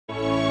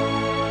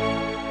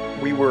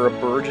We were a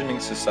burgeoning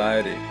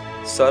society.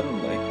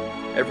 Suddenly,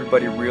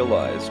 everybody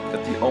realized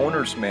that the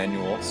owner's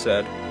manual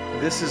said,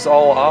 "This is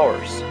all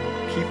ours.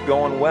 Keep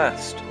going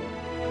west."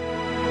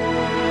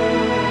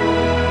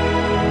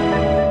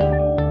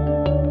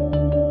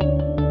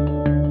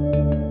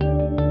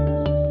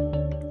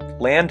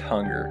 Land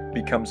hunger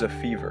becomes a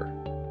fever,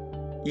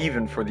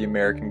 even for the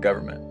American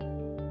government.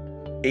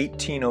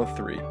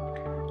 1803,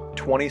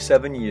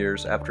 27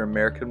 years after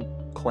America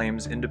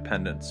claims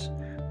independence,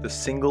 the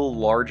single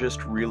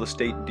largest real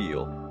estate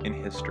deal in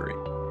history.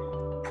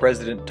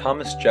 President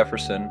Thomas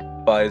Jefferson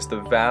buys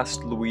the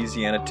vast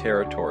Louisiana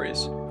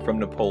territories from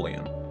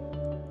Napoleon.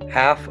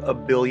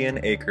 500 million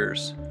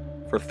acres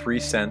for 3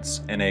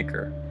 cents an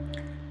acre.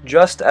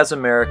 Just as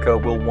America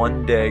will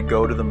one day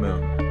go to the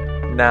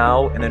moon,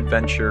 now an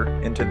adventure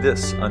into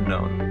this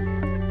unknown.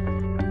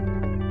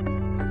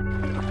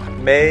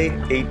 May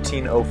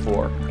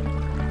 1804.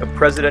 A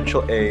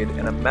presidential aide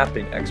and a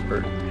mapping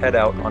expert head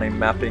out on a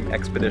mapping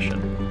expedition.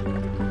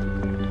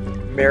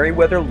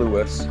 Meriwether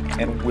Lewis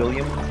and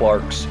William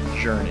Clark's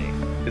journey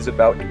is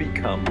about to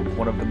become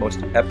one of the most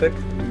epic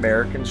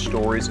American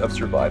stories of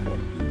survival.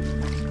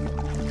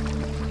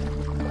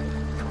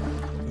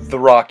 The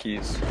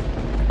Rockies.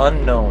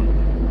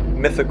 Unknown.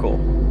 Mythical.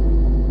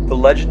 The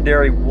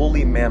legendary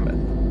woolly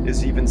mammoth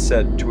is even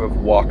said to have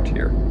walked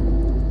here.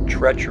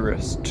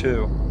 Treacherous,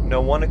 too.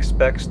 No one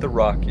expects the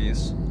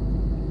Rockies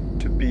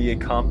to be a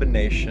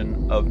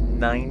combination of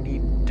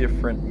 90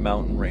 different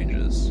mountain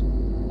ranges,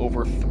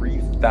 over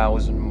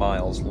 3,000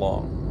 miles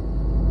long.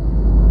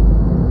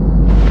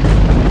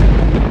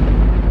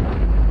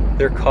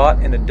 They're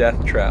caught in a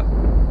death trap.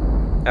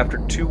 After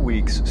 2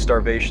 weeks,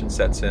 starvation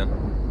sets in.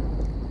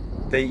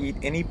 They eat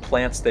any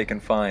plants they can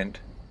find.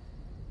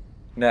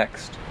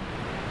 Next,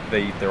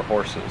 they eat their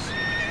horses.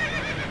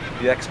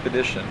 The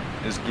expedition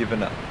is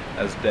given up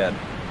as dead.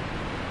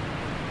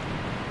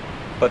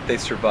 But they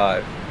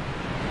survive.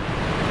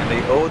 And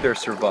they owe their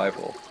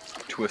survival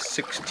to a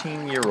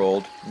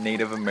 16-year-old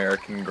Native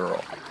American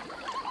girl.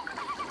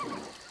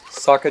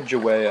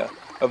 Sacagawea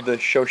of the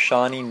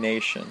Shoshone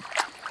Nation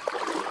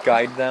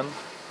guide them,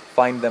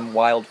 find them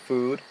wild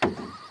food,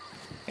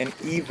 and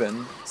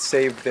even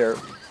save their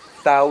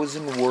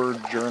 1,000-word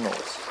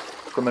journals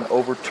from an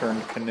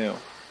overturned canoe.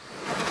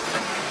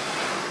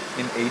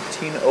 In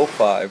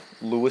 1805,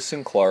 Lewis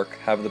and Clark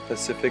have the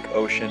Pacific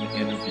Ocean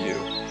in view.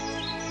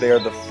 They are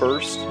the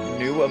first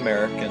new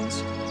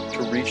Americans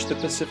to reach the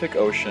Pacific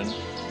Ocean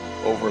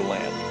over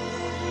land.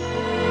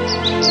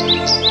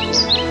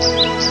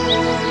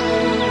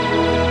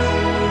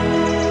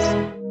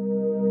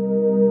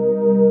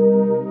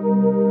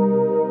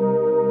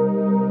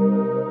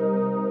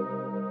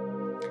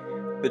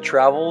 The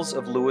travels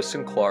of Lewis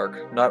and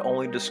Clark not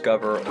only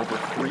discover over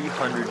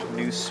 300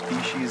 new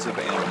species of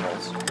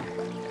animals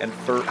and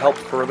help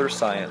further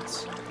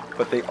science,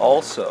 but they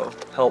also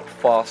help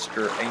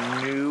foster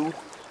a new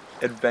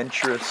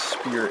adventurous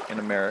spirit in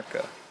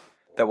America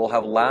that will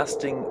have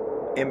lasting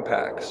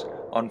impacts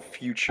on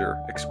future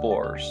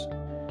explorers.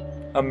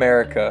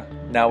 America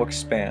now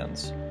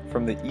expands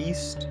from the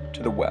east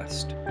to the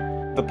west.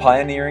 The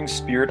pioneering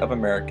spirit of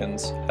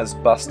Americans has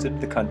busted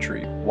the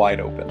country wide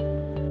open.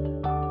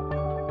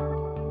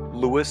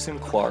 Lewis and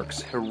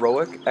Clark's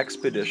heroic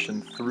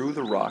expedition through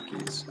the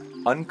Rockies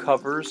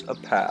uncovers a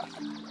path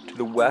to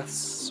the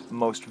West's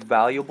most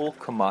valuable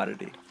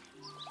commodity: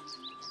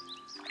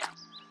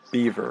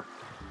 beaver.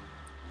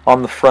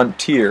 On the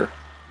frontier,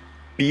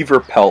 beaver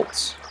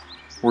pelts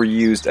were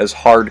used as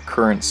hard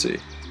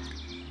currency.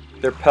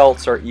 Their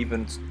pelts are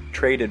even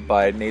traded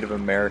by Native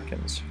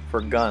Americans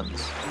for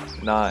guns,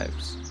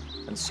 knives,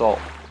 and salt,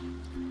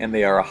 and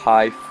they are a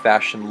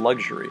high-fashion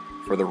luxury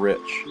for the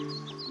rich.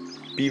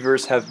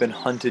 Beavers have been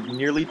hunted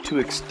nearly to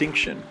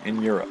extinction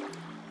in Europe,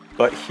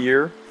 but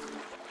here,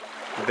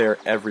 they're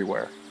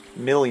everywhere.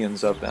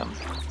 Millions of them.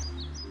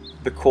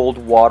 The cold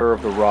water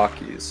of the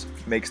Rockies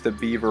makes the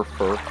beaver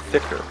fur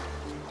thicker,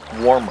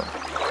 warmer,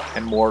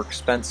 and more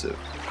expensive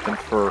than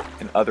fur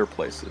in other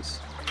places.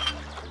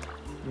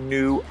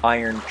 New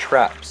iron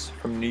traps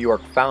from New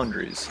York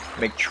foundries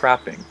make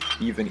trapping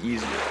even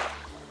easier.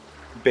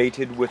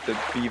 Baited with the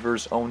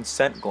beaver's own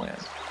scent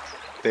gland,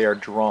 they are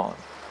drawn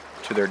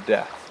to their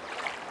death.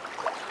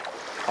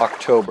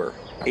 October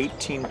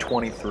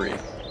 1823.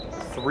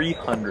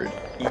 300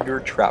 eager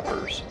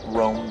trappers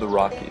roam the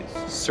Rockies,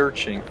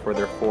 searching for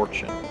their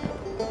fortune.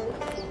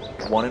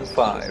 1 in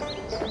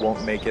 5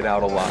 won't make it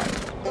out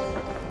alive.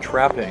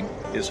 Trapping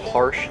is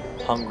harsh,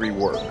 hungry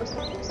work.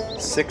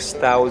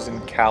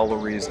 6,000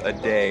 calories a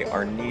day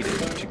are needed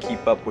to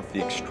keep up with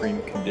the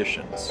extreme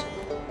conditions.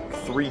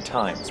 3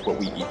 times what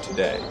we eat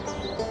today.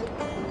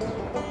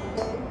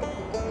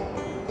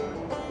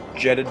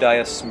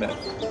 Jedediah Smith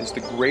is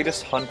the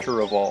greatest hunter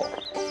of all.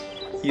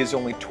 He is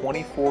only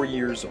 24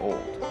 years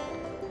old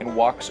and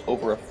walks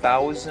over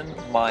 1,000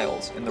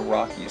 miles in the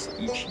Rockies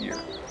each year.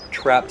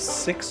 Traps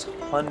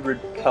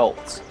 600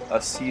 pelts a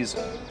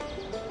season.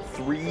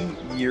 3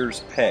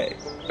 years' pay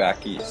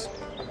back east.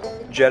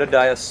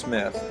 Jedediah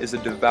Smith is a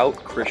devout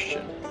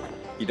Christian.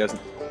 He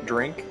doesn't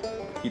drink,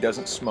 He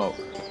doesn't smoke.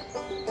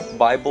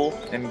 Bible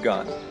and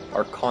gun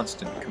are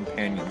constant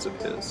companions of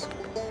his.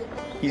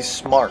 He's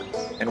smart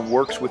and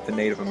works with the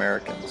Native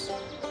Americans.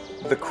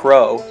 The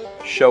Crow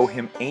show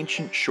him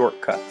ancient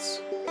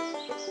shortcuts,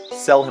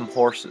 sell him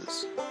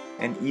horses,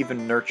 and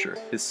even nurture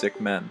his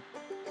sick men.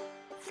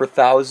 For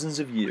thousands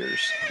of years,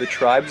 the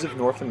tribes of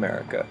North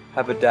America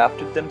have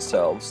adapted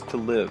themselves to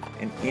live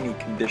in any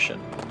condition,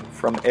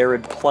 from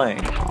arid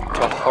plain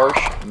to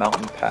harsh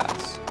mountain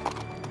pass.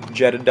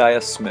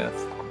 Jedediah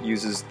Smith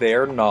uses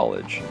their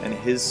knowledge and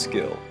his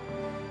skill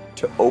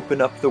to open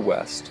up the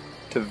West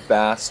to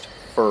vast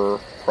fur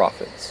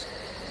profits.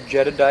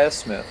 Jedediah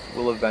Smith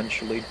will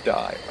eventually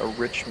die a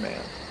rich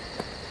man.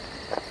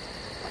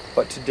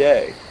 But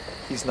today,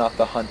 he's not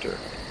the hunter.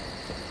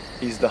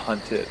 He's the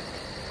hunted.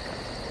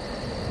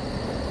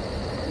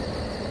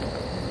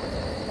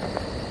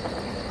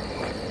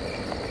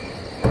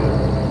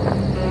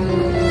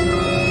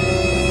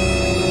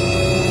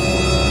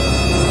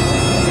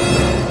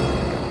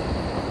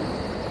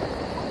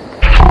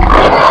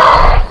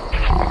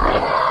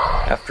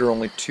 After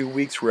only 2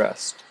 weeks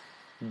rest,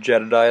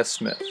 Jedediah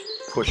Smith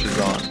pushes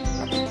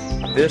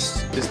on.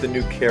 This is the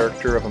new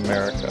character of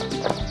America.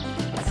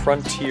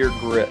 Frontier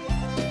grit,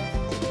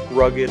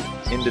 rugged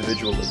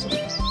individualism,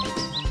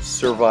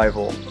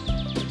 survival.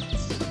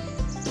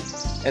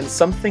 And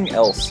something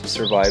else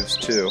survives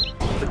too.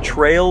 The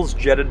trails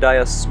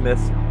Jedediah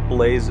Smith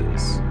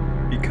blazes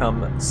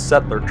become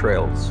settler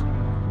trails,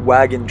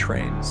 wagon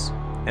trains,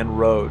 and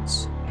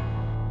roads.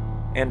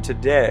 And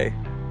today,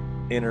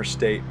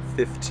 Interstate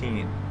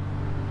 15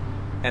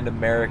 and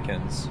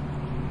Americans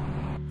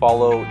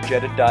follow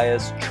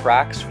Jedediah's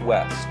tracks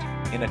west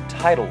in a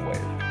tidal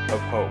wave of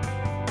hope.